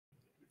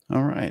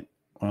All right.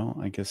 Well,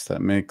 I guess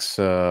that makes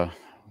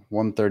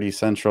 1:30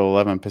 Central,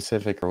 11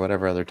 Pacific, or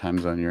whatever other time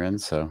zone you're in.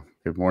 So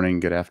good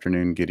morning, good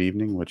afternoon, good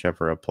evening,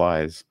 whichever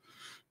applies.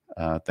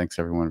 Thanks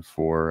everyone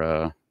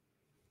for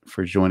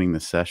joining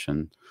the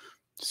session.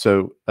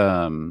 So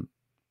the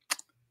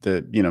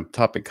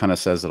topic kind of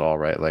says it all,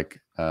 right? Like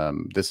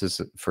this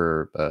is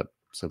for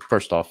so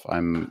first off,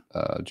 I'm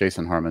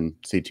Jason Harmon,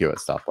 CTO at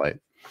Stoplight.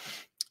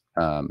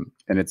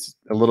 And it's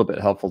a little bit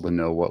helpful to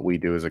know what we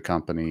do as a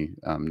company.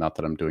 Not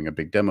that I'm doing a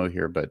big demo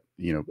here, but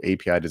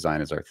API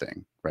design is our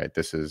thing, right?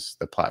 This is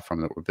the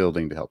platform that we're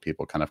building to help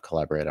people kind of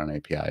collaborate on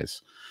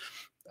APIs.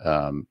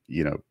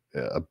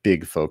 A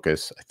big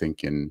focus, I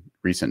think, in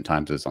recent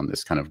times is on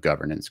this kind of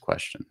governance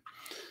question.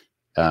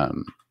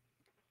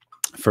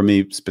 For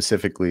me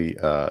specifically,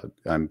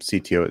 I'm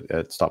CTO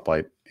at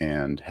Stoplight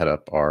and head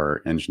up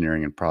our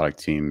engineering and product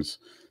teams,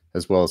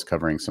 as well as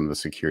covering some of the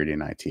security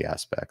and IT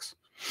aspects.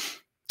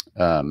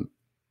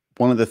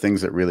 One of the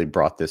things that really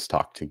brought this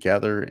talk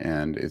together,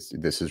 and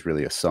this is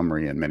really a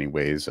summary in many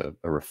ways, a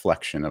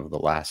reflection of the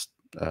last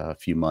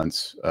few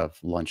months of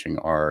launching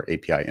our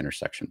API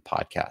Intersection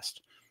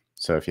podcast.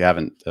 So if you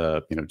haven't,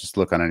 just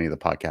look on any of the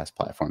podcast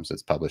platforms.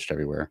 It's published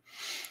everywhere.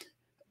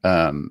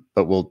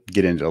 But we'll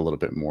get into a little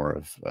bit more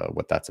of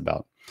what that's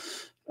about.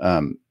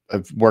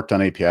 I've worked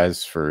on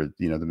APIs for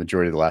the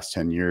majority of the last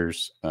 10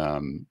 years.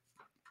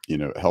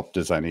 Helped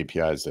design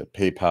APIs at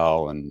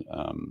PayPal and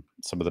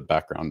some of the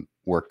background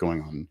work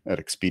going on at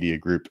Expedia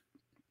Group,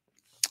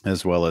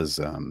 as well as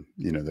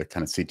the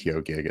kind of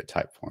CTO gig at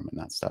Typeform and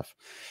that stuff.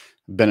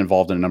 I've been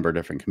involved in a number of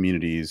different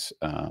communities.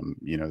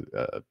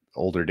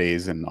 Older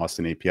days in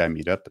Austin API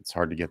meetup. It's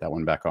hard to get that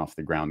one back off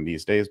the ground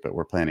these days, but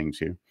we're planning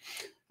to.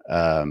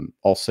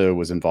 Also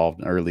was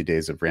involved in early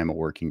days of RAML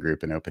working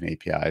group and open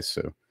APIs.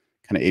 So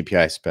kind of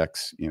API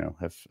specs,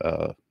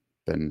 have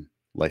been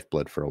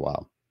lifeblood for a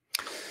while.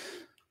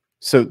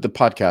 So the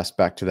podcast,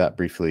 back to that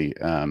briefly,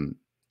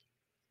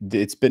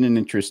 it's been an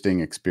interesting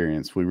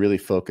experience. We really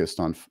focused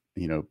on,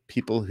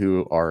 people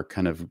who are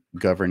kind of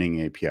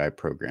governing API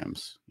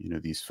programs,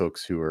 these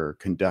folks who are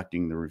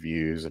conducting the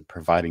reviews and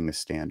providing the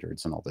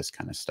standards and all this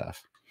kind of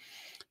stuff.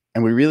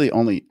 And we really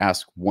only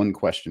ask one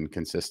question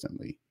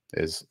consistently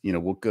is,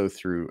 we'll go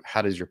through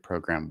how does your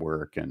program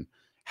work and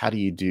how do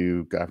you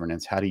do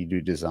governance? How do you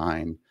do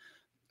design?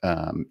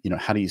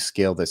 How do you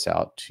scale this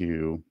out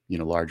to,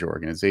 larger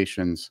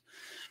organizations?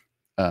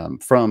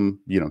 From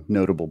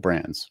notable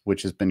brands,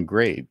 which has been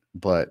great,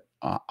 but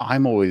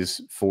I'm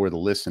always, for the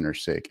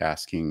listener's sake,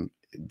 asking,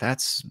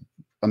 that's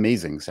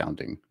amazing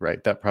sounding,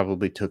 right? That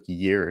probably took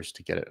years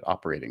to get it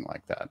operating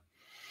like that.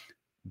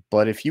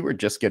 But if you were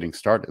just getting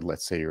started,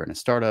 let's say you're in a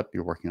startup,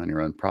 you're working on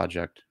your own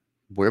project,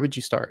 where would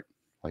you start?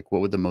 Like,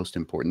 what would the most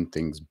important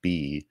things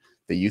be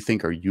that you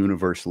think are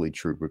universally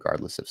true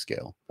regardless of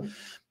scale?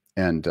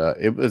 And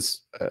it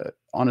was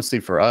honestly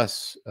for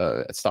us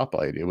at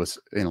Stoplight, it was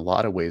in a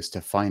lot of ways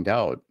to find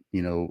out,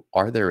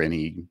 are there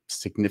any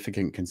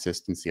significant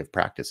consistency of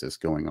practices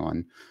going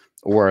on,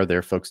 or are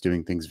there folks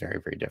doing things very,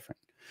 very different?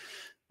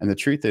 And the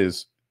truth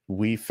is,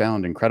 we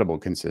found incredible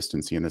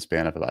consistency in the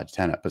span of about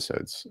 10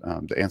 episodes.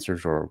 The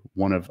answers were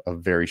one of a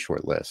very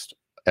short list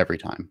every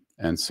time.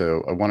 And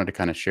so I wanted to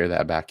kind of share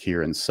that back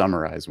here and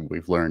summarize what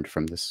we've learned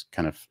from this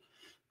kind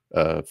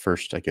of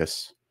first, I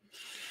guess,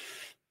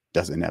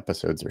 dozen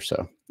episodes or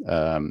so.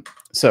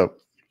 So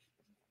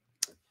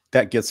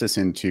that gets us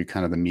into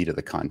kind of the meat of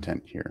the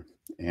content here,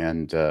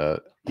 and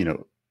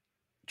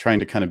trying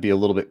to kind of be a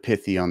little bit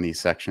pithy on these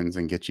sections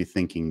and get you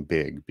thinking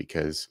big,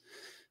 because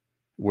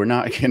we're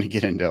not going to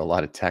get into a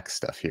lot of tech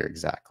stuff here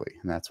exactly,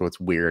 and that's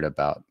what's weird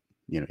about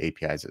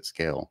APIs at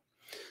scale.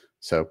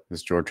 So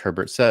as George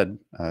Herbert said,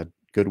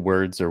 good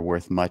words are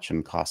worth much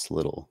and cost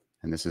little,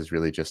 and this is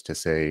really just to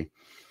say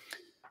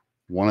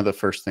one of the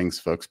first things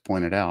folks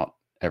pointed out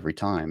every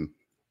time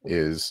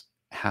is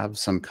have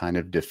some kind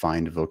of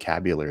defined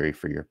vocabulary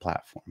for your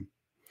platform.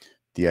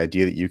 The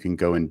idea that you can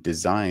go and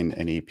design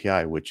an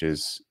API, which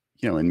is,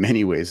 in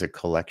many ways a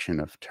collection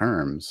of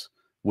terms,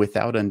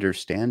 without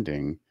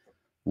understanding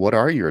what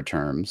are your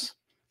terms,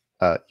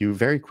 you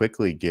very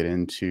quickly get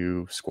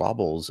into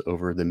squabbles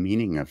over the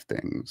meaning of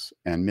things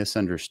and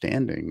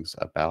misunderstandings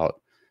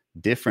about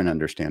different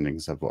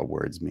understandings of what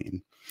words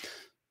mean.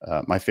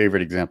 My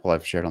favorite example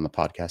I've shared on the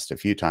podcast a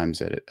few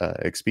times at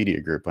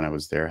Expedia Group when I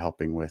was there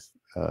helping with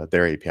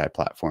their API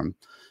platform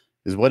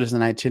is, what does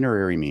an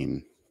itinerary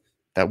mean?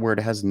 That word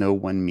has no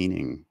one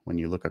meaning when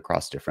you look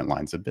across different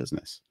lines of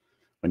business.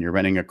 When you're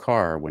renting a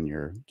car, when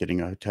you're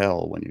getting a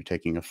hotel, when you're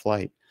taking a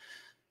flight,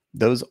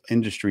 those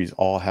industries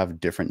all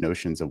have different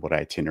notions of what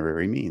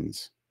itinerary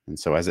means. And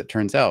so as it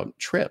turns out,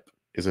 trip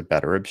is a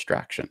better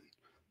abstraction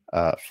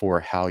for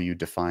how you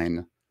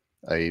define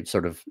a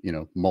sort of,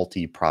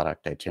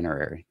 multi-product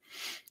itinerary.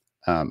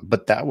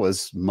 But that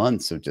was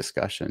months of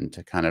discussion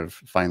to kind of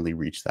finally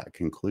reach that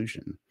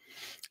conclusion.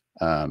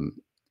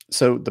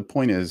 So the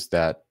point is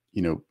that,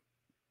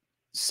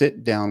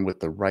 sit down with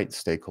the right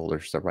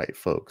stakeholders, the right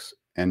folks,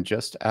 and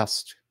just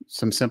ask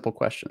some simple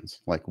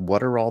questions like,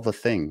 what are all the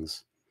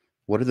things?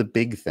 What are the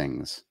big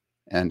things?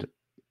 And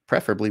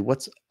preferably,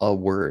 what's a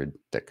word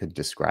that could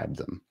describe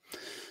them?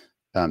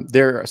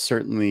 There are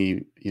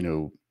certainly,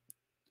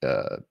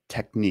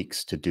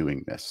 techniques to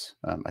doing this.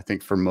 I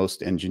think for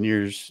most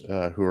engineers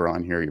who are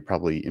on here, you're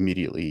probably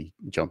immediately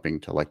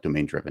jumping to like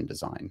domain-driven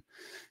design.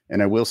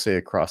 And I will say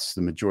across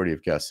the majority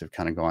of guests have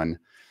kind of gone,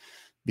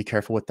 be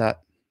careful with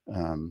that.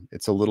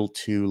 It's a little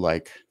too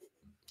like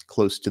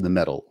close to the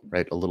metal,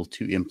 right? A little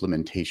too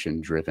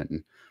implementation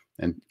driven,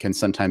 and can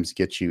sometimes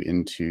get you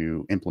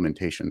into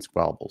implementation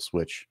squabbles,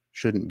 which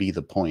shouldn't be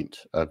the point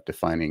of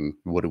defining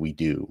what do we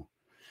do.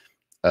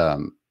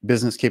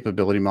 Business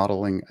capability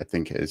modeling, I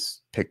think,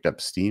 has picked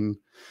up steam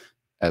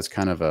as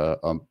kind of a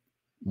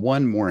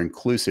one more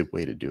inclusive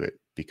way to do it,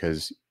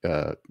 because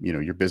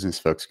your business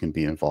folks can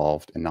be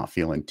involved and not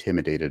feel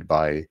intimidated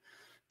by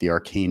the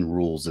arcane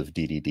rules of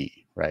DDD,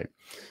 right?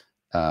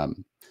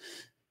 And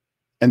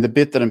the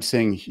bit that I'm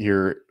saying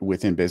here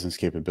within business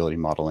capability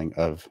modeling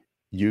of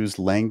use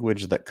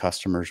language that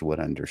customers would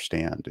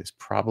understand is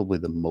probably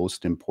the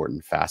most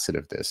important facet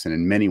of this. And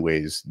in many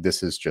ways,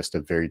 this is just a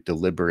very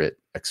deliberate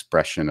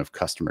expression of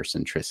customer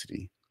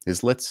centricity,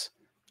 is let's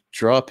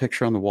draw a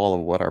picture on the wall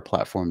of what our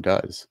platform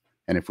does.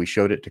 And if we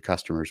showed it to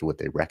customers, would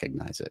they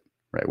recognize it,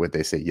 right? Would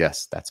they say,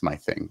 yes, that's my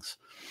things?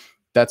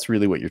 That's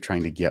really what you're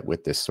trying to get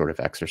with this sort of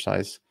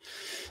exercise.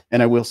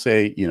 And I will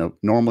say,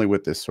 normally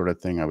with this sort of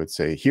thing, I would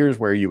say, here's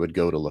where you would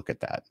go to look at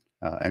that.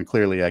 And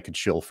clearly I could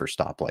shill for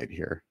Stoplight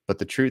here. But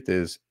the truth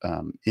is,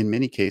 in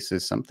many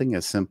cases, something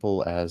as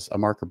simple as a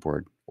marker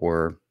board,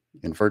 or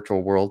in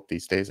virtual world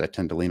these days, I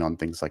tend to lean on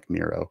things like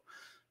Miro,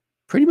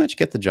 pretty much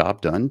get the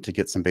job done to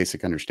get some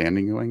basic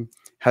understanding going.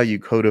 How you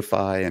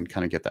codify and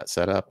kind of get that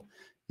set up,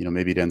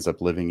 maybe it ends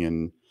up living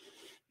in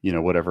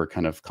whatever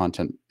kind of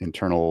content,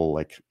 internal,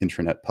 like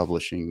intranet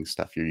publishing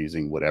stuff you're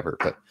using, whatever.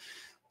 But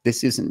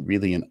this isn't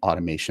really an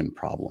automation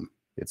problem.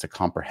 It's a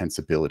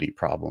comprehensibility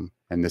problem.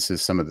 And this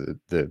is some of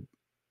the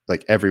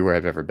like everywhere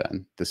I've ever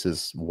been, this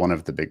is one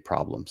of the big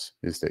problems,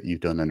 is that you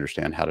don't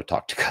understand how to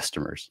talk to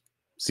customers.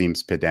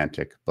 Seems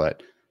pedantic,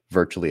 but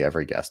virtually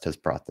every guest has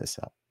brought this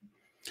up.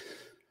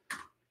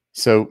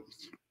 So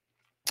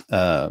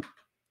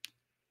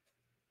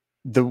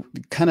the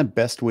kind of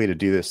best way to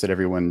do this that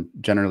everyone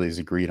generally is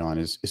agreed on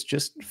is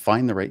just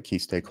find the right key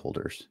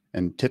stakeholders,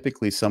 and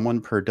typically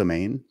someone per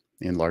domain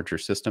in larger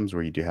systems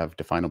where you do have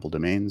definable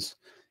domains.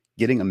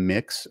 Getting a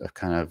mix of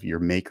kind of your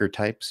maker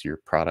types, your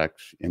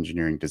product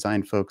engineering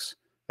design folks,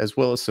 as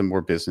well as some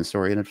more business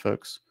oriented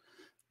folks,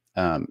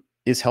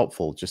 is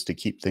helpful, just to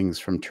keep things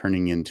from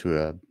turning into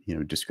a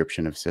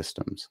description of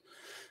systems,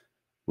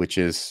 which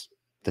is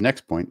the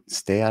next point.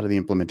 Stay out of the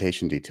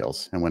implementation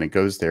details. And when it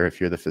goes there,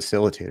 if you're the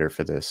facilitator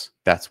for this,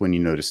 that's when you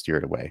know to steer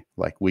it away.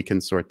 Like, we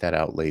can sort that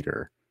out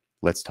later.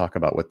 Let's talk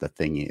about what the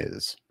thing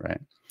is, right?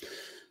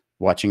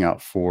 Watching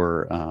out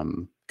for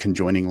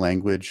conjoining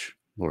language,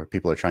 where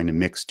people are trying to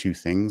mix two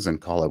things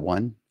and call it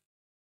one.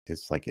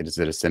 It's like, is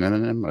it a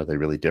synonym? Are they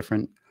really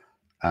different?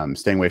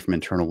 Staying away from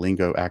internal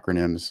lingo,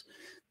 acronyms.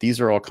 These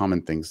are all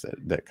common things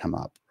that come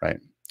up, right?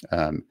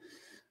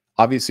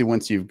 Obviously,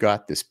 once you've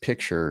got this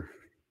picture,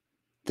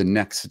 the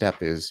next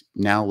step is,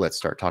 now let's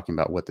start talking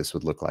about what this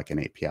would look like in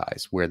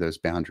APIs, where those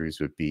boundaries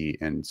would be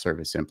in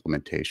service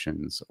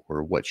implementations,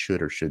 or what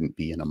should or shouldn't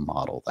be in a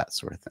model, that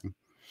sort of thing.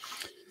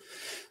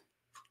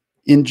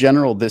 In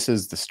general, this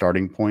is the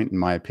starting point, in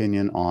my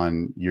opinion,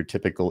 on your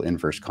typical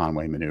inverse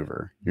Conway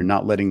maneuver. You're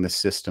not letting the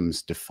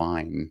systems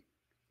define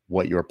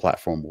what your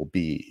platform will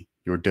be.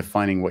 You're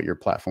defining what your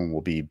platform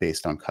will be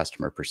based on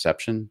customer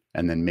perception,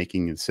 and then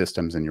making the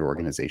systems in your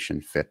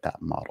organization fit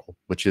that model,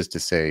 which is to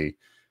say,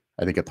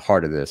 I think at the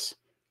heart of this,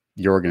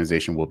 your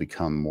organization will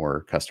become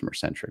more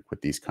customer-centric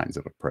with these kinds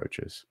of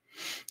approaches.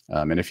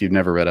 And if you've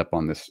never read up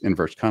on this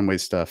inverse Conway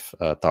stuff,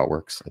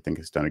 ThoughtWorks, I think,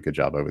 has done a good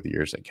job over the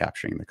years at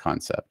capturing the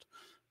concept.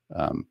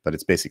 But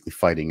it's basically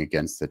fighting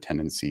against the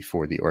tendency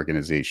for the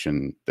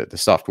organization, the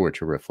software,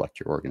 to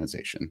reflect your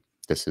organization.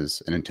 This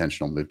is an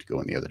intentional move to go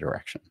in the other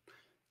direction.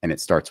 And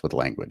it starts with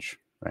language,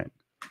 right?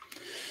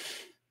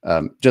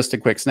 Just a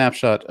quick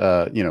snapshot,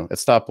 at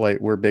Stoplight,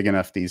 we're big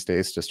enough these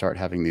days to start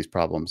having these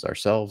problems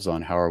ourselves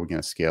on how are we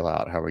going to scale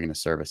out, how are we going to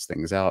service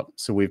things out.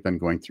 So we've been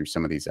going through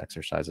some of these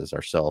exercises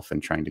ourselves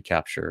and trying to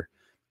capture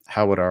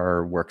how would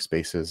our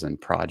workspaces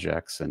and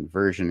projects and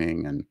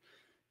versioning and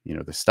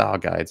the style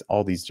guides,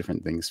 all these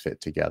different things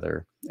fit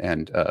together.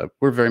 And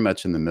we're very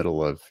much in the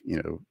middle of,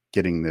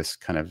 getting this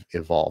kind of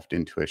evolved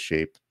into a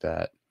shape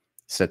that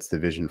sets the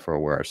vision for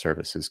where our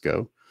services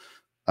go.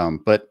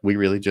 But we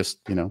really just,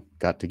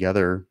 got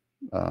together,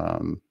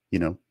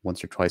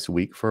 once or twice a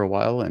week for a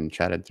while and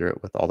chatted through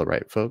it with all the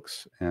right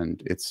folks.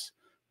 And it's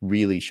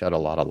really shed a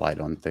lot of light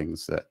on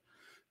things that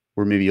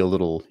were maybe a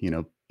little,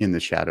 in the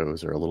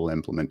shadows, or a little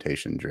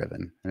implementation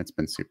driven. And it's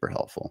been super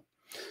helpful.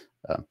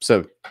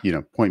 So,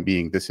 point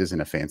being, this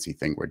isn't a fancy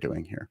thing we're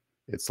doing here.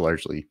 It's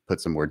largely put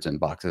some words in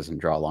boxes and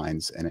draw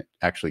lines, and it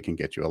actually can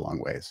get you a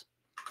long ways.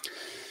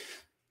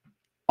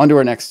 On to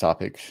our next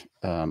topic.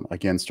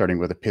 Again, starting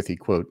with a pithy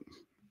quote,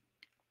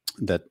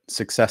 that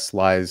success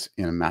lies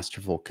in a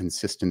masterful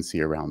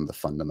consistency around the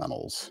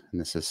fundamentals. And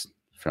this is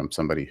from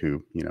somebody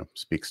who,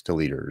 speaks to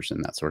leaders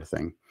and that sort of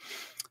thing.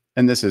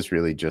 And this is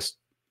really just,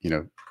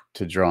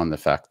 to draw on the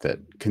fact that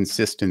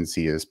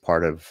consistency is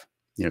part of,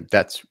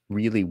 that's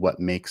really what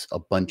makes a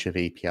bunch of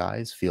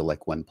APIs feel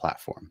like one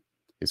platform,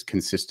 is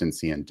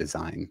consistency and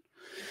design.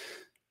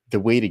 The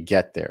way to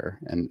get there,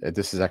 and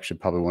this is actually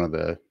probably one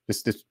of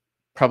this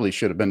probably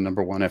should have been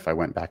number one if I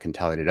went back and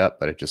tallied it up,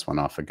 but it just went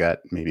off a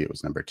gut. Maybe it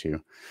was number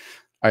two.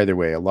 Either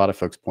way, a lot of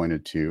folks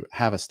pointed to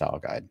have a style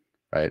guide,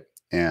 right?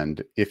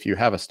 And if you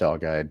have a style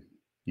guide,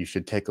 you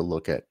should take a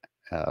look at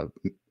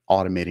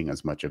automating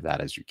as much of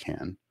that as you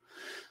can.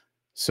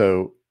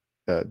 So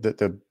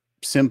the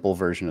simple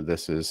version of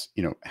this is,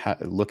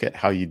 look at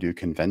how you do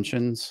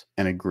conventions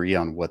and agree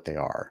on what they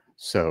are.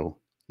 So,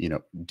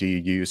 do you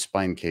use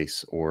spine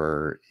case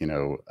or,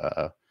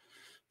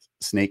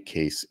 snake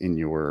case in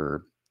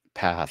your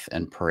path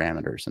and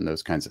parameters and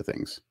those kinds of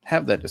things?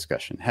 Have that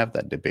discussion, have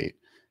that debate,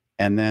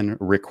 and then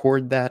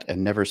record that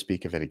and never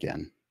speak of it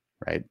again,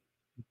 right?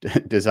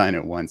 Design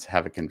it once,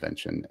 have a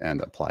convention,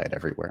 and apply it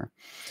everywhere.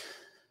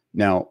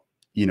 Now,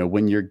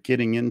 when you're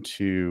getting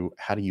into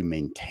how do you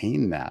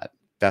maintain that,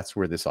 that's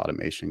where this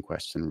automation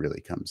question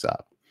really comes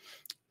up.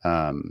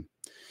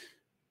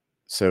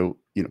 So,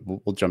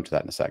 we'll jump to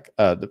that in a sec.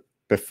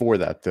 Before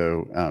that,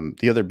 though,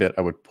 the other bit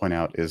I would point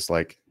out is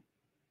like,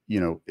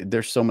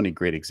 there's so many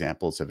great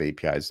examples of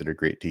APIs that are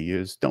great to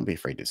use. Don't be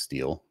afraid to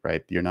steal,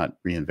 right? You're not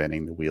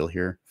reinventing the wheel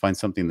here. Find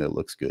something that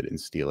looks good and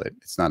steal it.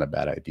 It's not a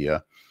bad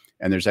idea.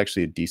 And there's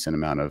actually a decent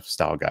amount of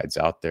style guides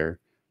out there.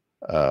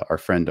 Our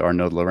friend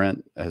Arnaud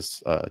Laurent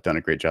has done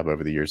a great job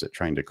over the years at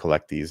trying to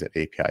collect these at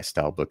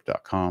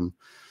apistylebook.com,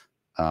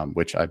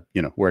 which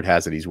word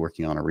has it, he's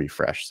working on a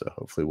refresh. So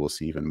hopefully we'll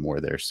see even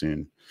more there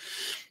soon.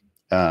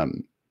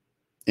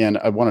 And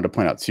I wanted to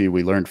point out too,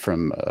 we learned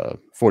from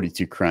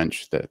 42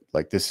 Crunch that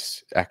like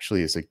this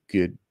actually is a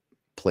good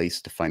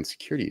place to find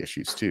security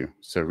issues too.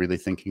 So really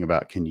thinking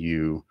about, can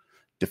you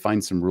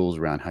define some rules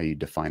around how you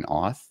define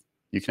auth?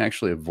 You can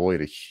actually avoid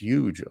a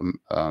huge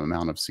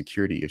amount of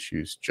security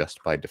issues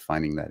just by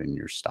defining that in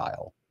your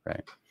style,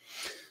 right?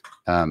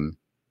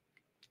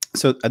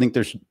 So I think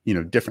there's,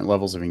 different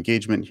levels of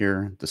engagement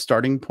here. The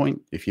starting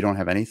point, if you don't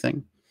have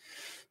anything,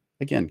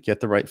 again, get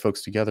the right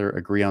folks together,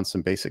 agree on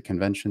some basic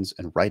conventions,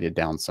 and write it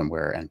down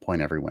somewhere and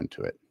point everyone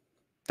to it.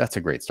 That's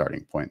a great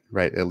starting point,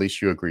 right? At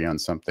least you agree on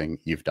something,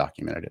 you've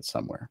documented it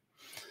somewhere.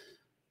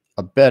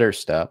 A better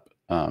step,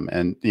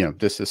 and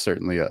this is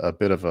certainly a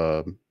bit of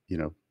a,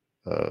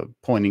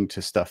 pointing to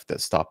stuff that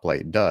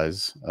Stoplight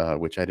does,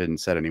 which I didn't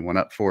set anyone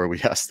up for.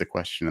 We asked the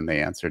question and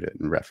they answered it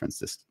and referenced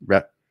this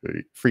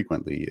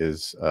frequently.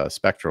 Is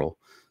Spectral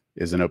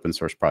is an open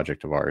source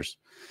project of ours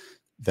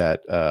that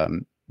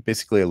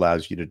basically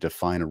allows you to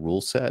define a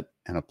rule set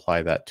and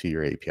apply that to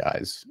your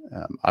APIs.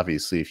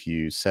 Obviously, if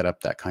you set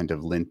up that kind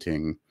of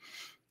linting,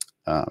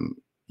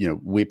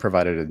 we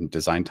provide it in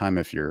design time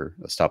if you're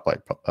a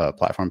Stoplight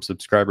platform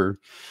subscriber,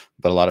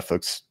 but a lot of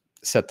folks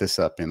set this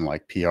up in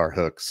like PR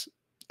hooks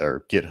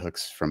or Git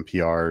hooks from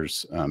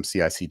PRs,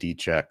 CI/CD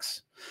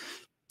checks,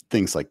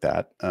 things like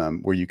that,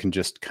 where you can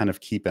just kind of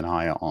keep an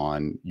eye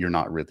on you're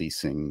not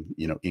releasing,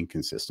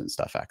 inconsistent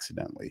stuff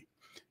accidentally.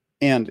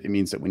 And it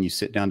means that when you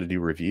sit down to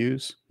do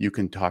reviews, you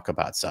can talk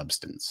about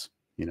substance.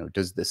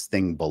 Does this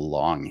thing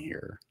belong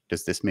here?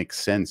 Does this make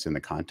sense in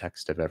the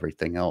context of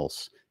everything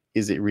else?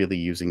 Is it really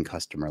using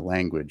customer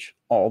language?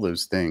 All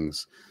those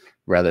things,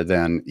 rather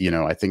than,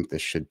 I think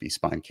this should be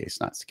spine case,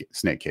 not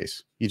snake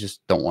case. You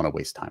just don't want to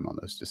waste time on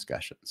those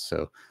discussions.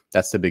 So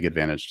that's the big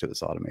advantage to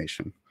this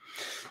automation.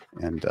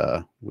 And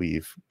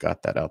we've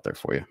got that out there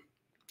for you.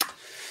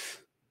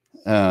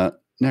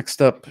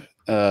 Next up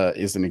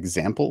is an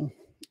example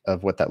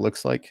of what that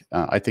looks like.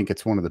 I think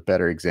it's one of the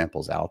better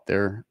examples out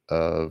there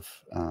of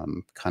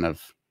kind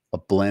of a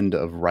blend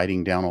of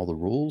writing down all the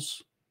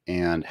rules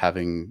and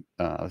having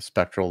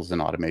Spectral as an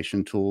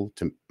automation tool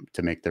to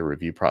make their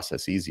review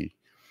process easy.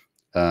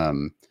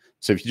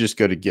 So if you just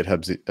go to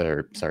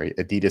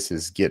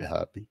Adidas's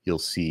GitHub, you'll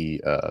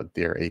see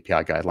their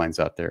API guidelines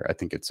out there. I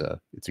think it's a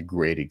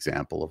great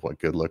example of what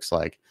good looks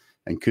like,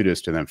 and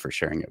kudos to them for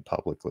sharing it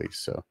publicly.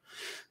 So,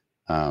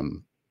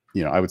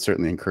 I would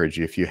certainly encourage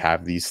you, if you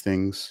have these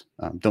things,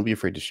 don't be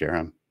afraid to share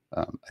them.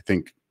 I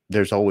think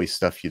there's always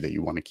stuff that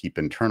you want to keep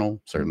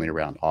internal, certainly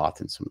around auth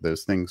and some of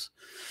those things.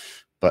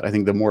 But I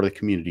think the more the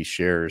community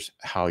shares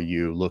how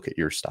you look at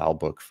your style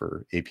book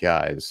for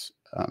APIs,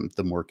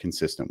 the more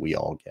consistent we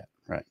all get,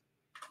 right?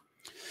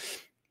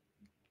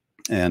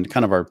 And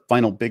kind of our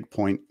final big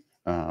point,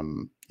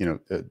 the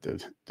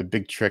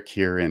big trick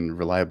here in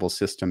reliable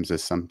systems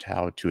is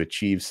somehow to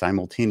achieve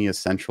simultaneous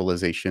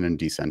centralization and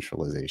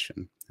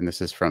decentralization. And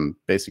this is from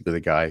basically the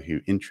guy who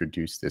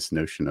introduced this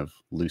notion of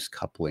loose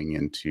coupling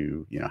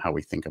into, how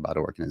we think about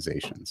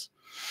organizations.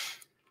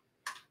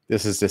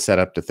 This is the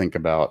setup to think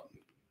about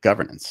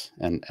governance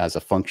and as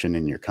a function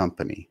in your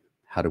company.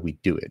 How do we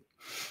do it?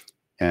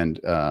 And,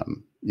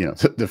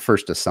 the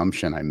first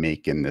assumption I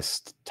make in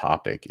this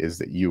topic is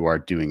that you are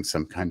doing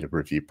some kind of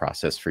review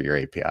process for your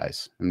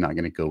APIs. I'm not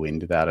going to go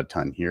into that a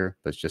ton here,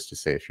 but just to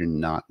say, if you're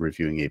not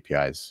reviewing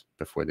APIs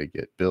before they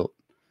get built,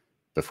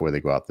 before they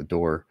go out the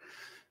door,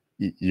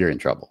 you're in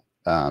trouble.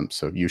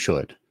 So you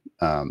should.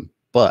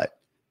 But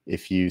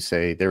if you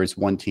say there is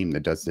one team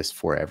that does this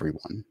for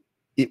everyone,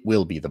 it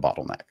will be the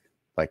bottleneck.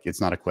 Like,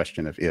 it's not a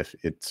question of if,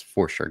 it's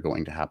for sure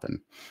going to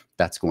happen.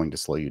 That's going to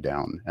slow you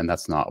down. And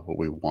that's not what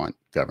we want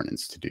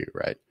governance to do,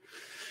 right?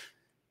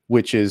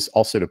 Which is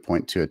also to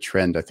point to a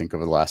trend, I think,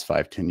 over the last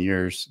 5-10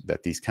 years,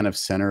 that these kind of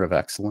center of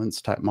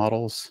excellence type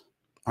models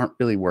aren't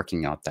really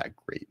working out that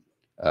great.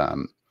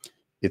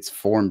 It's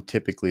formed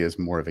typically as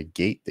more of a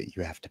gate that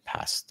you have to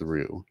pass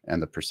through. And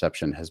the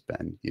perception has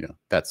been,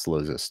 that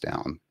slows us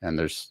down. And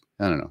there's,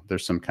 I don't know,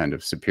 there's some kind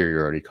of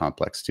superiority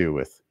complex too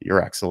with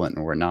you're excellent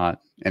and we're not.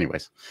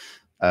 Anyways,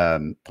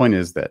 point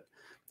is that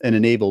an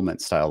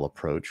enablement style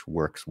approach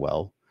works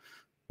well,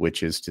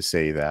 which is to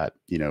say that,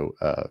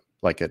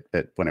 like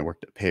when I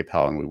worked at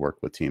PayPal and we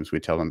worked with teams, we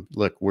tell them,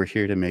 look, we're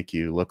here to make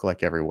you look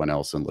like everyone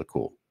else and look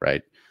cool,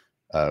 right?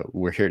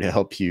 We're here to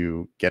help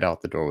you get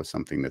out the door with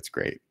something that's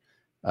great.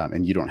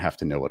 And you don't have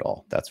to know it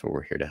all. That's what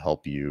we're here to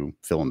help you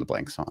fill in the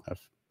blanks on, of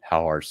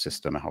how our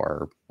system,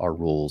 how our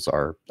rules,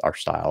 our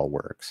style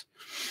works.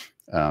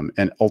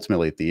 And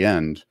ultimately at the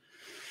end,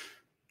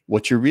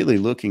 what you're really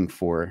looking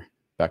for,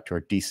 back to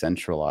our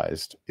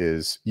decentralized,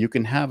 is you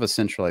can have a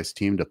centralized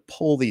team to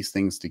pull these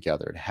things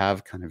together, to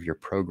have kind of your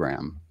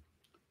program.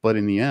 But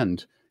in the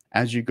end,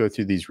 as you go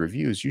through these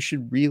reviews, you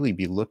should really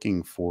be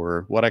looking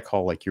for what I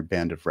call like your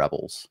band of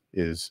rebels.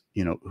 Is,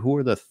 who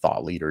are the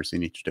thought leaders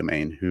in each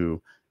domain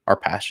who are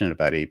passionate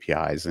about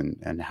APIs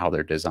and how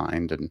they're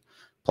designed and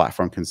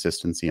platform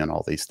consistency and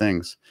all these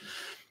things.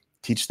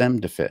 Teach them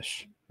to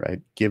fish, right?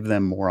 Give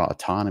them more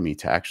autonomy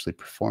to actually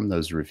perform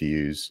those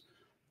reviews,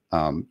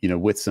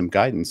 with some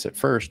guidance at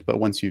first. But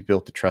once you've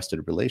built a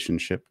trusted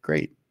relationship,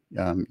 great.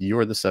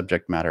 You're the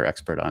subject matter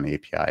expert on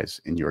APIs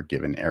in your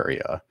given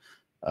area.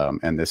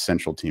 And this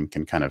central team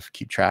can kind of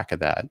keep track of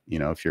that,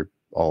 if you're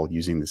all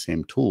using the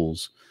same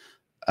tools.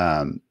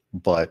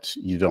 But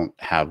you don't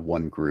have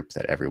one group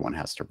that everyone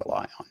has to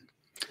rely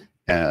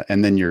on.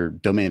 And then your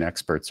domain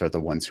experts are the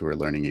ones who are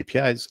learning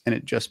APIs, and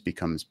it just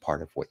becomes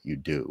part of what you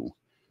do.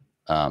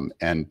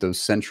 And those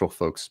central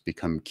folks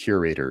become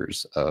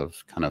curators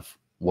of kind of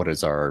what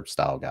is our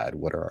style guide,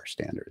 what are our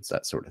standards,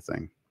 that sort of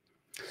thing.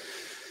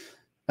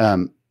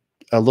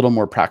 A little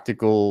more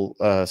practical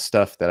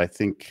stuff that I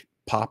think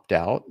popped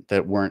out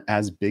that weren't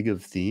as big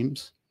of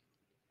themes.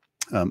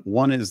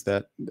 One is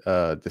that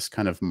this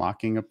kind of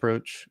mocking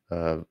approach,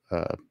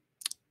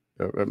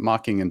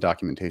 mocking and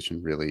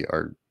documentation really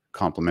are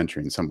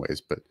complementary in some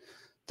ways. But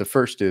the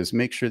first is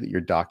make sure that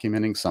you're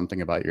documenting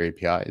something about your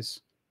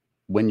APIs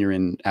when you're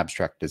in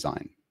abstract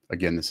design.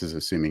 Again, this is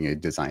assuming a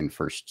design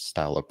first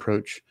style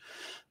approach.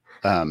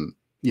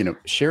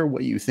 Share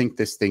what you think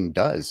this thing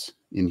does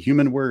in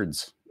human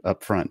words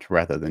up front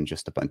rather than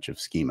just a bunch of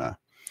schema.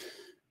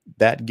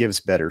 That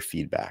gives better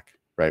feedback,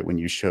 right? When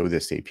you show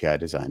this API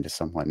design to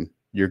someone,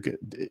 you're good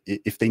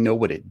if they know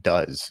what it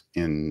does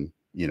in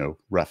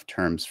rough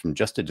terms from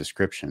just a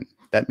description.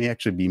 That may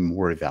actually be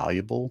more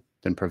valuable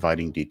than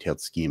providing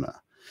detailed schema.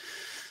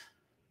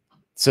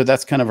 So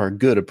that's kind of our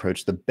good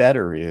approach. The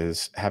better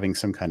is having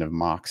some kind of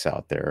mocks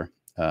out there,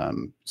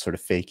 sort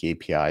of fake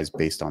APIs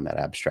based on that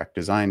abstract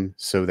design,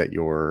 so that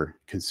your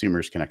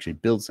consumers can actually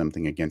build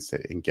something against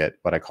it and get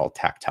what I call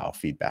tactile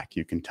feedback.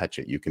 You can touch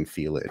it, you can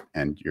feel it,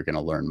 and you're going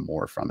to learn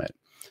more from it.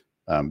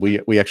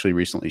 We actually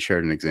recently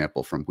shared an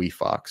example from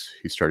WeFox,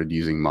 who started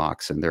using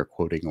mocks, and they're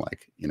quoting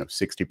like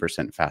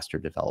 60% faster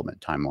development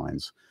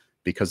timelines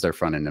because their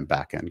front end and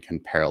back end can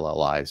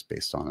parallelize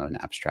based on an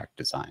abstract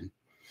design.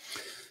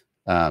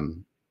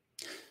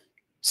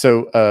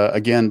 So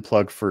again,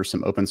 plug for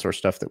some open source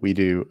stuff that we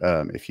do.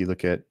 If you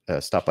look at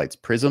Stoplight's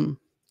Prism,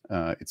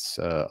 it's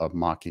a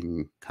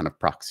mocking kind of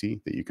proxy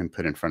that you can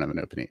put in front of an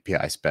open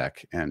API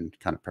spec and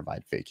kind of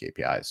provide fake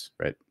APIs,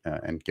 right?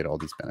 And get all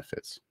these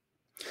benefits.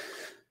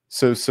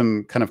 So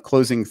some kind of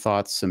closing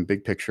thoughts, some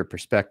big picture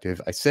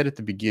perspective. I said at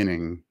the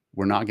beginning,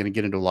 we're not going to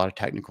get into a lot of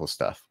technical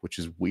stuff, which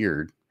is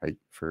weird, right?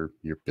 For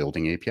you're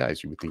building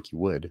APIs, you would think you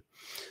would.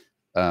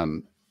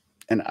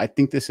 And I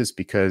think this is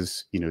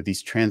because,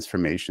 these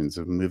transformations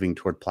of moving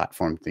toward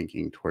platform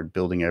thinking, toward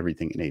building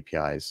everything in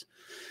APIs,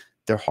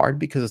 they're hard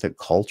because of the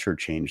culture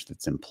change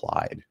that's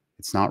implied.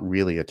 It's not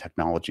really a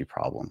technology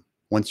problem.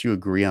 Once you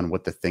agree on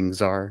what the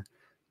things are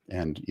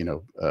and,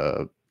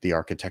 the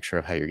architecture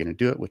of how you're going to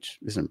do it, which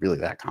isn't really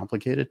that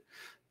complicated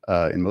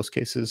in most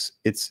cases,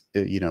 it's,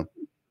 the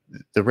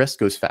rest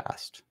goes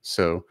fast.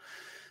 So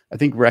I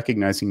think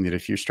recognizing that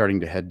if you're starting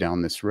to head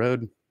down this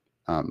road,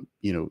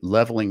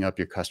 leveling up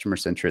your customer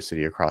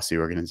centricity across the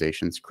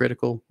organization is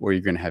critical, or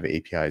you're going to have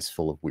APIs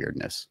full of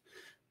weirdness.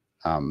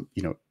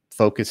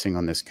 Focusing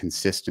on this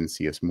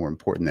consistency is more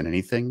important than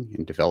anything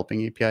in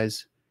developing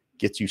APIs.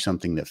 Gets you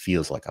something that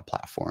feels like a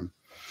platform.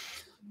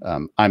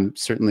 I'm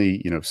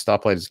certainly,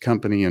 Stoplight as a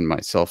company, and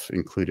myself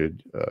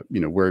included,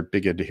 we're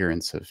big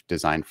adherents of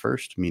design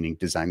first, meaning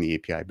design the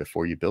API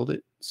before you build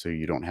it, so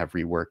you don't have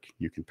rework.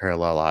 You can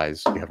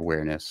parallelize, you have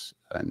awareness,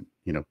 and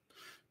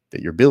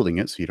that you're building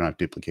it, so you don't have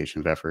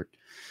duplication of effort.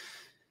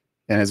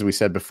 And as we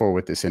said before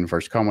with this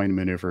inverse Conway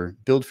maneuver,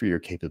 build for your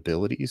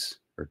capabilities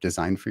or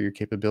design for your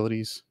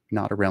capabilities,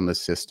 not around the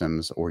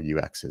systems or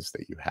UXs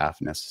that you have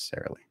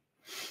necessarily.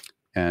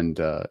 And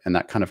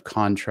that kind of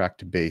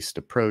contract-based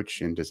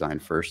approach in design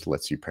first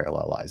lets you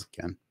parallelize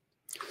again.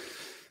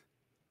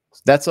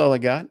 So that's all I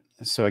got.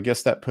 So I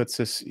guess that puts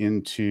us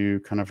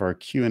into kind of our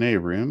Q&A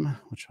room,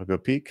 which I'll go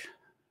peek.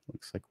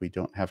 Looks like we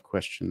don't have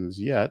questions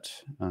yet.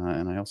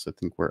 And I also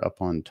think we're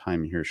up on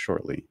time here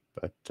shortly.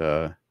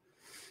 But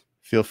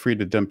feel free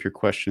to dump your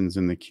questions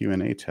in the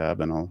Q&A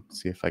tab, and I'll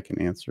see if I can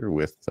answer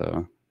with,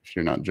 if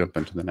you're not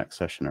jumping to the next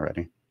session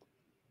already.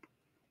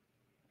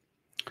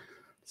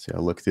 So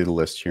I'll look through the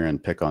list here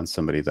and pick on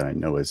somebody that I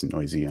know is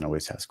noisy and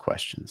always has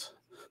questions,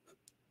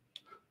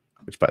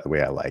 which, by the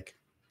way, I like.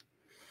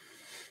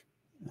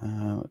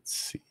 Let's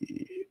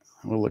see.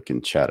 We'll look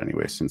in chat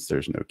anyway, since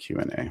there's no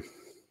Q&A.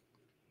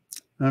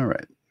 All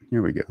right,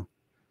 here we go.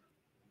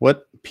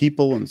 What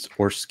people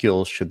or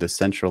skills should the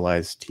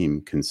centralized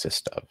team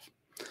consist of?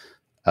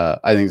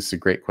 I think it's a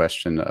great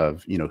question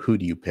of, who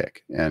do you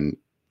pick? And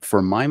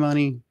for my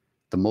money,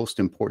 the most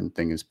important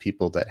thing is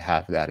people that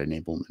have that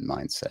enablement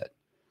mindset,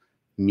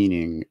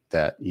 meaning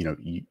that,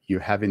 you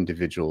have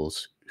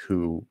individuals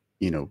who,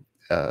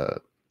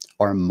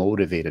 are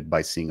motivated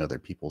by seeing other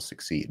people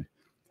succeed.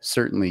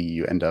 Certainly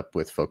you end up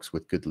with folks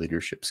with good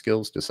leadership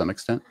skills to some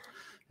extent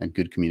and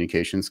good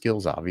communication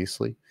skills,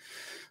 obviously.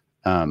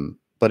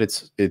 But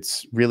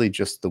it's really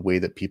just the way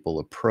that people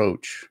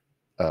approach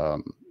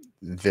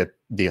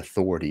the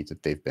authority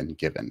that they've been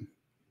given,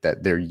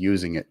 that they're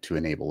using it to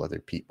enable other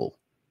people.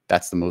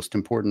 That's the most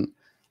important.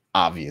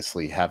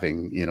 Obviously,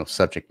 having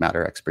subject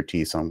matter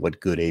expertise on what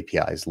good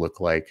APIs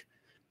look like,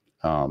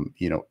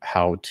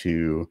 how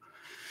to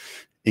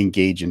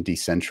engage and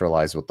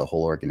decentralize with the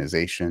whole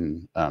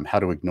organization, how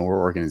to ignore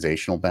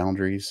organizational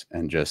boundaries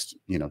and just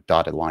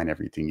dotted line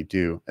everything you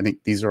do. I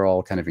think these are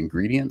all kind of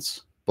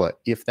ingredients. But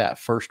if that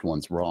first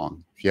one's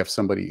wrong, if you have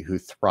somebody who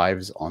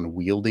thrives on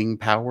wielding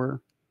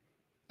power,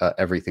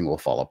 everything will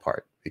fall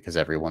apart because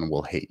everyone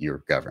will hate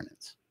your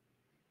governance.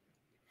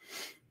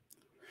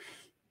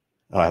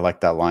 Oh, I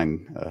like that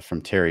line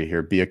from Terry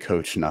here. Be a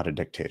coach, not a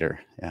dictator.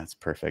 Yeah, it's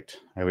perfect.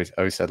 I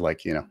always said,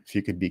 like, if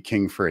you could be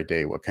king for a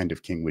day, what kind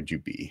of king would you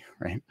be,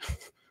 right?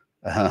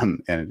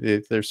 And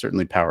there's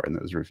certainly power in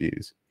those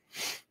reviews.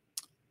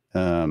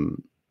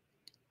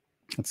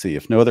 Let's see.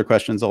 If no other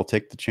questions, I'll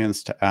take the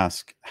chance to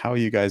ask how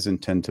you guys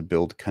intend to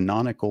build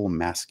canonical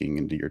masking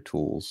into your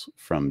tools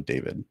from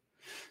David.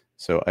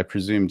 So I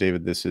presume,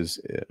 David, this is,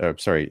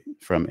 sorry,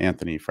 from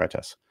Anthony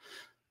Freitas.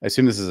 I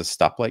assume this is a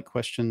stoplight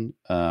question.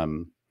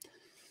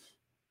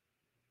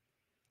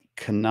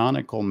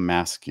 Canonical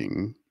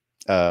masking,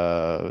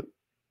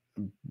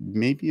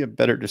 maybe a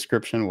better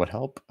description would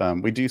help.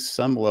 We do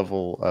some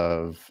level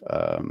of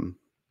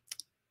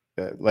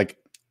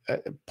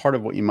part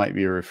of what you might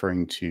be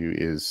referring to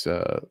is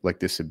like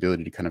this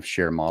ability to kind of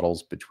share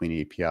models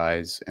between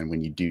APIs, and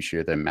when you do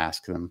share them,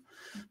 mask them.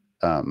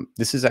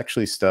 This is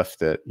actually stuff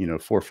that,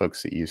 for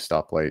folks that use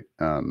Stoplight,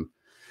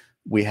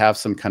 we have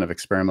some kind of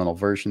experimental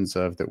versions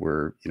of that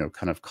we're,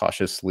 kind of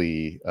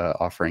cautiously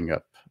offering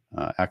up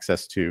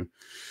access to.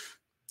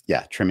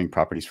 Yeah, trimming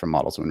properties from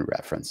models when we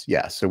reference.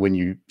 Yeah, so when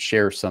you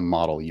share some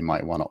model, you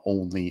might want to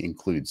only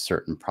include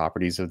certain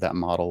properties of that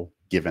model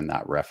given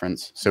that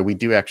reference. So we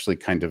do actually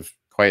kind of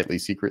quietly,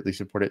 secretly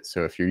support it.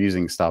 So if you're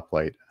using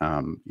Stoplight,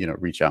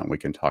 reach out and we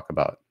can talk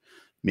about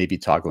maybe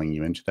toggling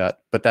you into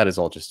that. But that is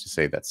all just to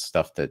say that's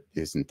stuff that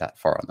isn't that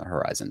far on the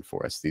horizon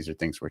for us. These are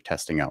things we're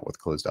testing out with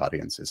closed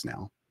audiences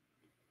now.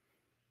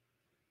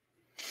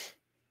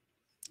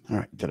 All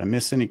right, did I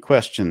miss any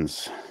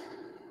questions?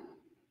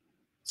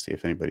 See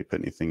if anybody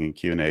put anything in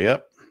Q&A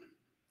up.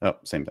 Oh,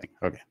 same thing.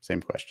 Okay,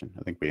 same question.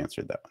 I think we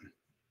answered that one.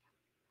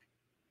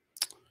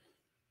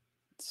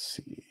 Let's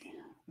see.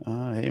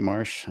 Hey,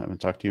 Marsh, I haven't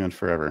talked to you in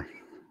forever.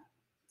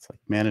 It's like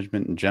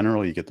management in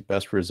general, you get the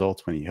best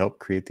results when you help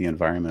create the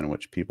environment in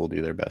which people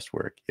do their best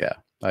work. Yeah,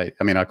 I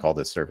mean, I call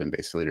this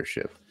servant-based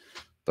leadership,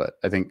 but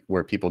I think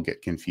where people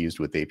get confused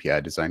with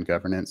API design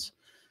governance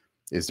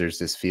is there's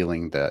this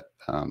feeling that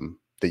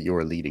that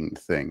you're leading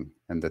the thing,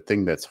 and the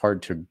thing that's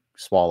hard to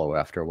swallow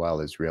after a while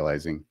is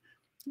realizing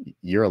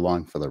you're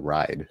along for the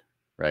ride,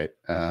 right?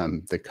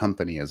 The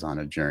company is on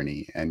a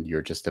journey and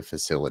you're just a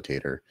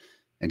facilitator,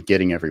 and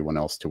getting everyone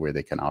else to where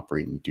they can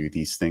operate and do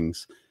these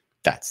things.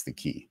 That's the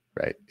key,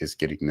 right? Is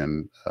getting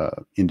them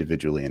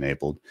individually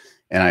enabled.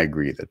 And I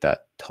agree that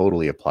that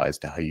totally applies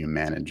to how you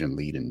manage and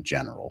lead in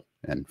general.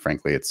 And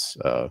frankly, it's,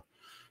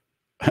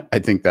 I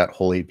think that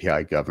whole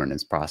API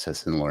governance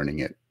process and learning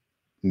it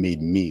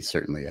made me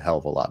certainly a hell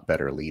of a lot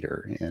better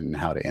leader in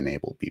how to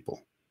enable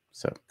people.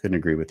 So couldn't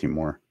agree with you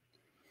more.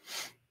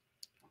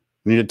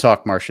 We need to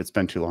talk, Marsh. It's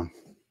been too long.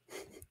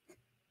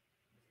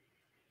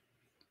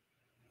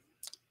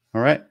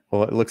 All right.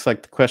 Well, it looks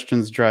like the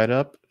questions dried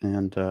up,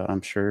 and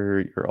I'm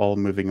sure you're all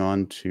moving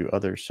on to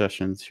other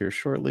sessions here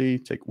shortly.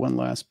 Take one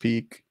last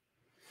peek.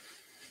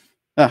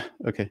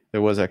 Okay.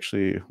 There was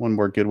actually one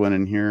more good one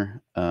in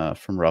here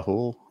from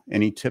Rahul.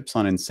 Any tips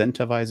on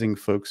incentivizing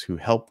folks who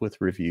help with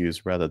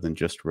reviews rather than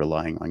just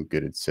relying on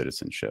good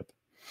citizenship?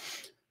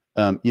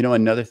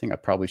 Another thing I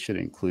probably should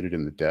have included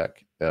in the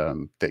deck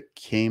that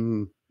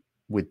came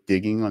with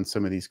digging on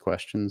some of these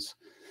questions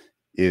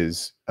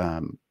is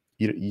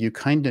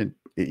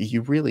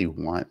you really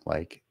want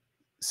like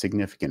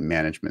significant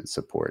management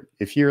support.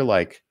 If you're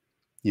like,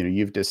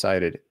 you've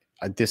decided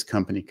this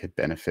company could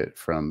benefit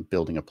from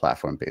building a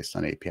platform based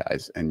on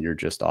APIs and you're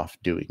just off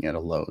doing it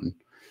alone.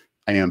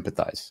 I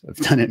empathize. I've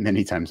done it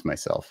many times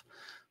myself,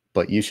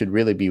 but you should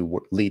really be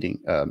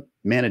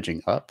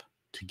managing up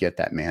to get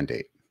that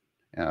mandate.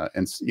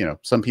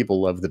 Some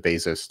people love the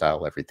Bezos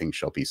style, everything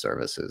shall be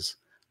services.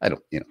 I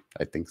don't,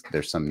 I think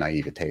there's some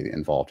naivete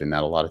involved in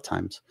that a lot of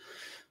times,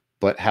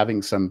 but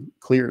having some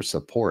clear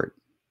support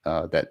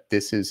that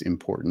this is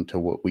important to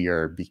what we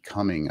are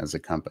becoming as a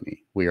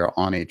company. We are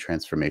on a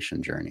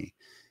transformation journey.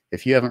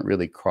 If you haven't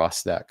really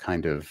crossed that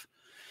kind of,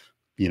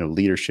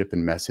 leadership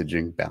and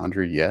messaging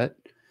boundary yet,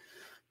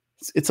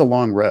 it's a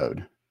long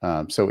road.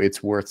 So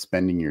it's worth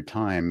spending your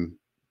time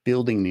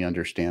building the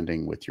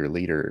understanding with your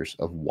leaders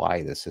of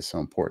why this is so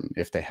important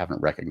if they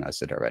haven't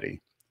recognized it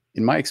already.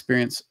 In my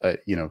experience,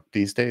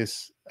 these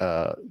days,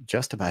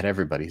 just about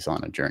everybody's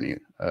on a journey.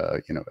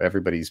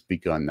 Everybody's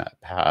begun that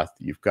path.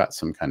 You've got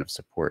some kind of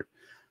support.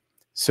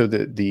 So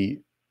the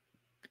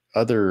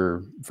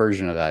other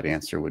version of that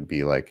answer would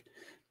be like,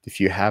 if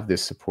you have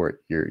this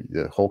support,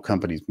 the whole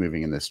company's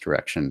moving in this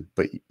direction,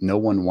 but no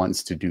one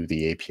wants to do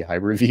the API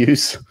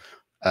reviews.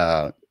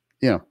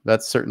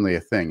 That's certainly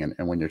a thing.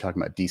 And when you're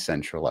talking about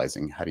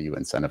decentralizing, how do you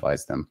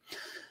incentivize them?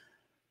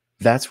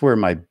 That's where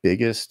my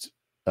biggest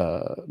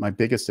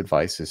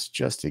advice is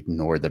just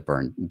ignore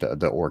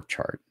the org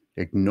chart.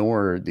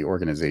 Ignore the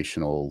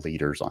organizational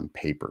leaders on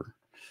paper.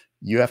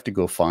 You have to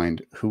go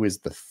find who is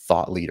the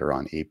thought leader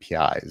on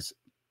APIs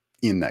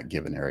in that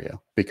given area,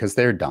 because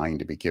they're dying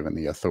to be given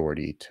the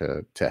authority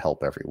to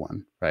help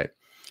everyone, right?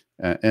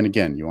 And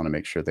again, you want to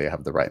make sure they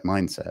have the right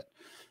mindset.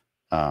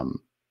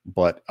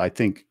 But I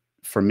think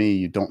for me,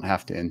 you don't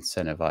have to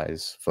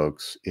incentivize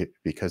folks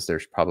because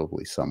there's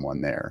probably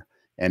someone there.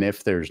 And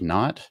if there's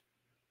not,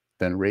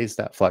 then raise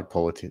that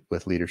flagpole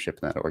with leadership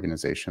in that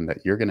organization that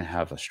you're going to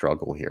have a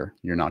struggle here.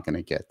 You're not going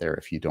to get there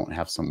if you don't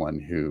have someone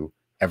who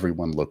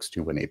everyone looks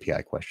to when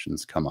API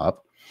questions come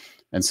up.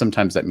 And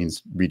sometimes that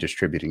means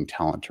redistributing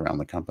talent around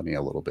the company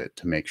a little bit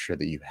to make sure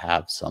that you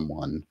have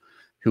someone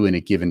who in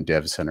a given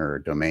dev center or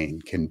domain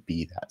can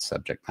be that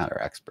subject matter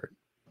expert.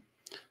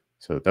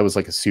 So that was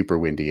like a super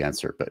windy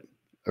answer, but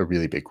a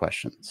really big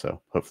question.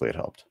 So hopefully it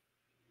helped.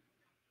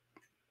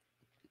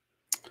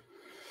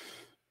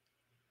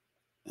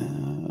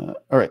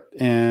 All right.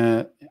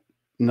 And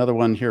another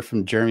one here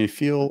from Jeremy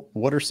Feel.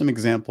 What are some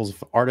examples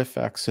of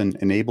artifacts an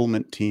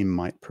enablement team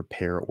might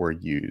prepare or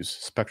use?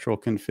 Spectral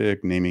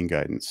config, naming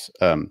guidance.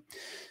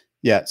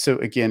 Yeah. So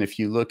again, if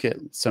you look at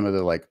some of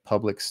the like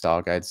public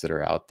style guides that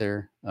are out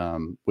there,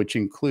 which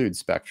include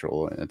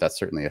Spectral, and that's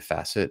certainly a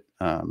facet,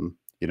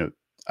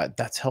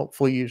 that's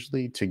helpful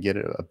usually to get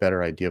a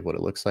better idea of what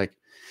it looks like.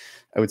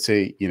 I would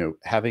say,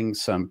 having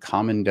some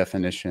common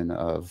definition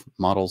of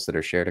models that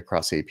are shared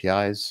across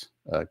APIs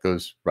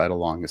goes right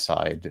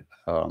alongside,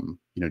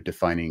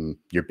 defining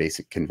your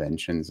basic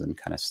conventions and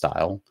kind of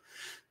style.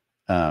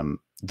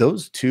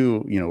 Those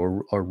two,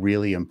 are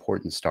really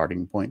important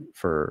starting point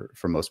for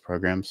most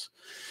programs.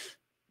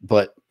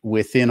 But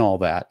within all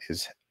that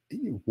is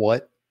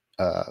what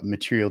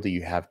material do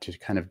you have to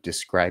kind of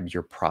describe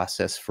your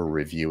process for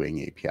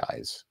reviewing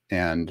APIs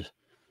and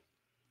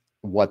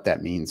what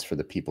that means for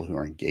the people who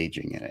are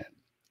engaging in it.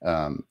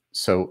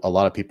 So a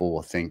lot of people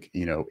will think,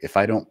 if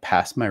I don't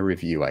pass my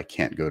review, I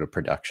can't go to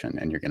production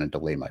and you're going to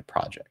delay my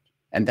project.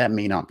 And that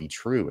may not be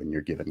true in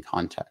your given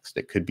context.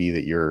 It could be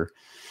that you're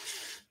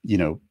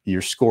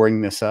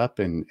scoring this up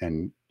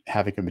and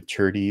having a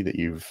maturity that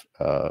you've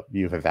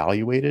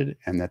evaluated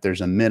and that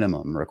there's a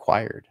minimum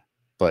required,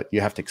 but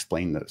you have to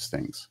explain those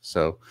things.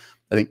 So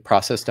I think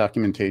process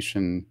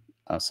documentation,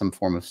 some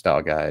form of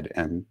style guide,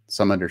 and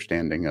some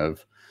understanding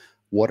of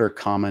what are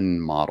common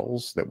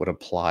models that would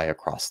apply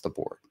across the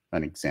board.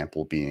 An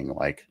example being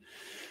like,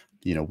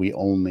 we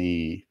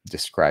only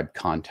describe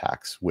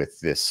contacts with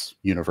this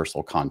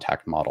universal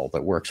contact model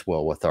that works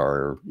well with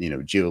our,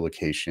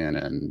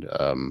 geolocation and,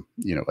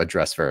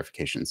 address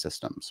verification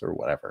systems or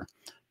whatever.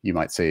 You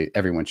might say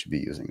everyone should be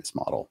using this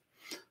model.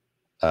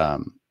 I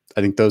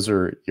think those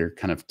are your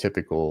kind of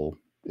typical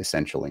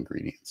essential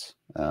ingredients.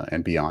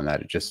 And beyond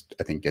that,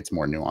 I think gets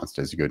more nuanced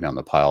as you go down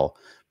the pile.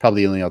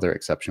 Probably the only other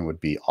exception would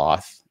be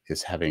auth,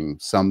 is having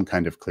some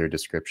kind of clear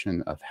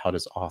description of how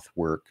does auth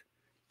work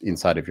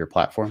inside of your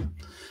platform.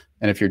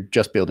 And if you're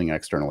just building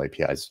external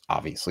APIs,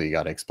 obviously you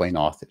got to explain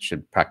auth. It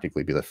should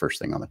practically be the first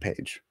thing on the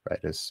page,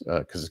 right? Because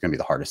it's going to be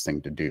the hardest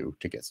thing to do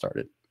to get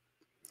started.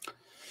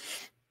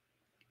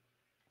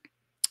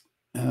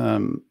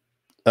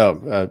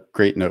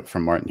 Great note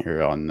from Martin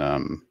here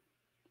on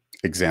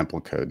example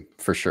code,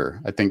 for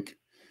sure. I think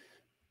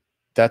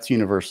that's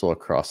universal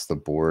across the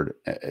board.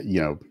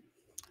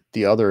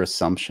 The other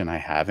assumption I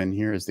have in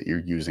here is that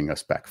you're using a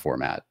spec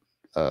format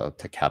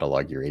to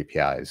catalog your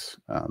APIs,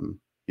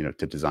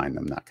 to design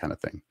them, that kind of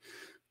thing.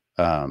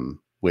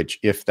 Which,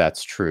 if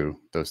that's true,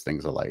 those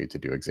things allow you to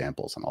do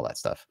examples and all that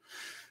stuff,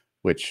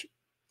 which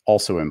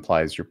also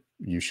implies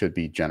you should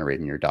be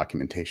generating your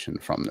documentation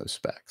from those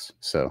specs.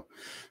 So,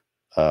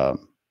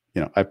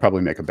 I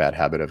probably make a bad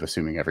habit of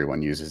assuming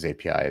everyone uses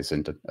APIs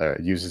and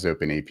uses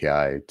Open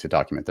API to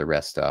document their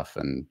REST stuff,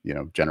 and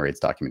generates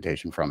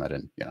documentation from it.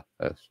 And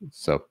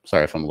so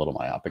sorry if I'm a little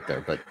myopic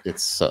there, but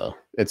it's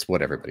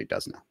what everybody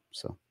does now.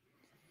 So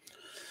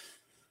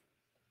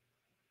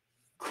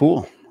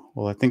cool.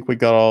 Well, I think we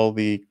got all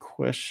the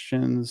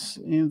questions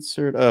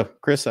answered.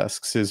 Chris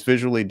asks, is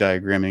visually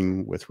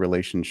diagramming with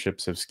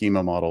relationships of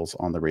schema models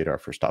on the radar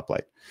for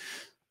Stoplight?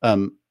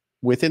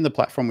 Within the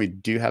platform, we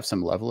do have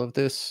some level of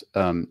this,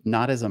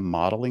 not as a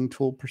modeling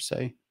tool per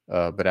se,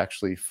 but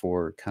actually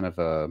for kind of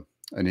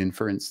an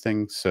inference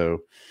thing.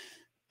 So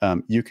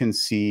you can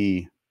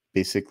see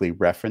basically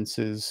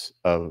references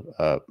of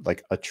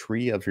like a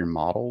tree of your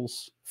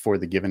models for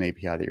the given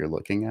API that you're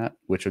looking at,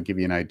 which will give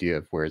you an idea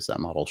of where is that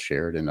model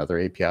shared in other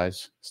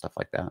APIs, stuff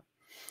like that.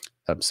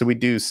 So we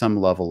do some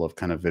level of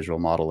kind of visual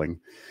modeling.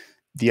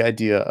 The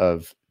idea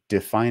of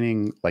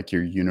defining like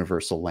your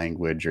universal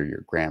language or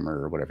your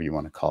grammar or whatever you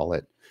want to call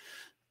it,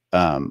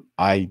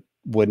 I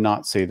would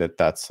not say that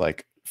that's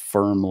like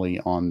firmly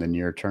on the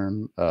near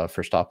term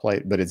for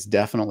Stoplight, but it's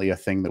definitely a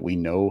thing that we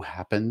know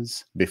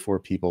happens before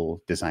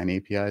people design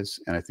APIs,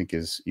 and I think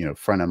is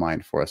front of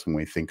mind for us when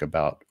we think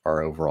about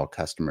our overall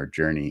customer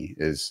journey.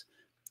 Is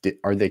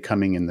are they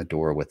coming in the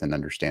door with an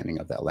understanding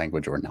of that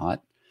language or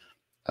not?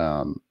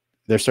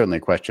 There's certainly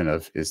a question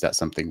of, is that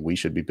something we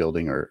should be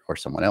building or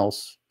someone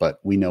else? But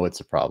we know it's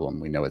a problem.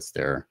 We know it's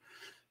there.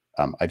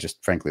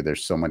 Frankly,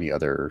 there's so many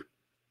other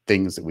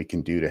things that we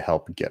can do to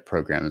help get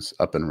programs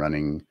up and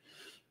running,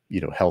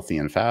 healthy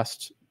and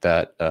fast,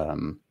 that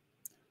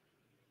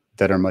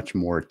that are much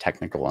more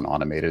technical and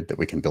automated, that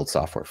we can build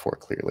software for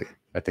clearly.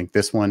 I think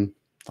this one,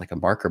 like a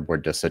marker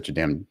board, does such a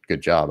damn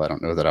good job. I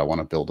don't know that I want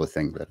to build a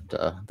thing that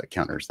that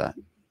counters that.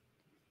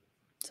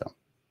 So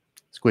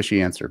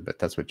squishy answer, but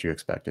that's what you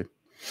expected.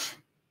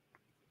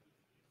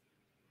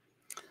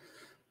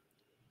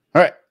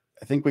 All right.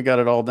 I think we got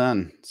it all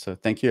done. So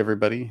thank you,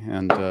 everybody,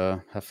 and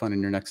have fun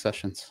in your next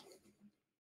sessions.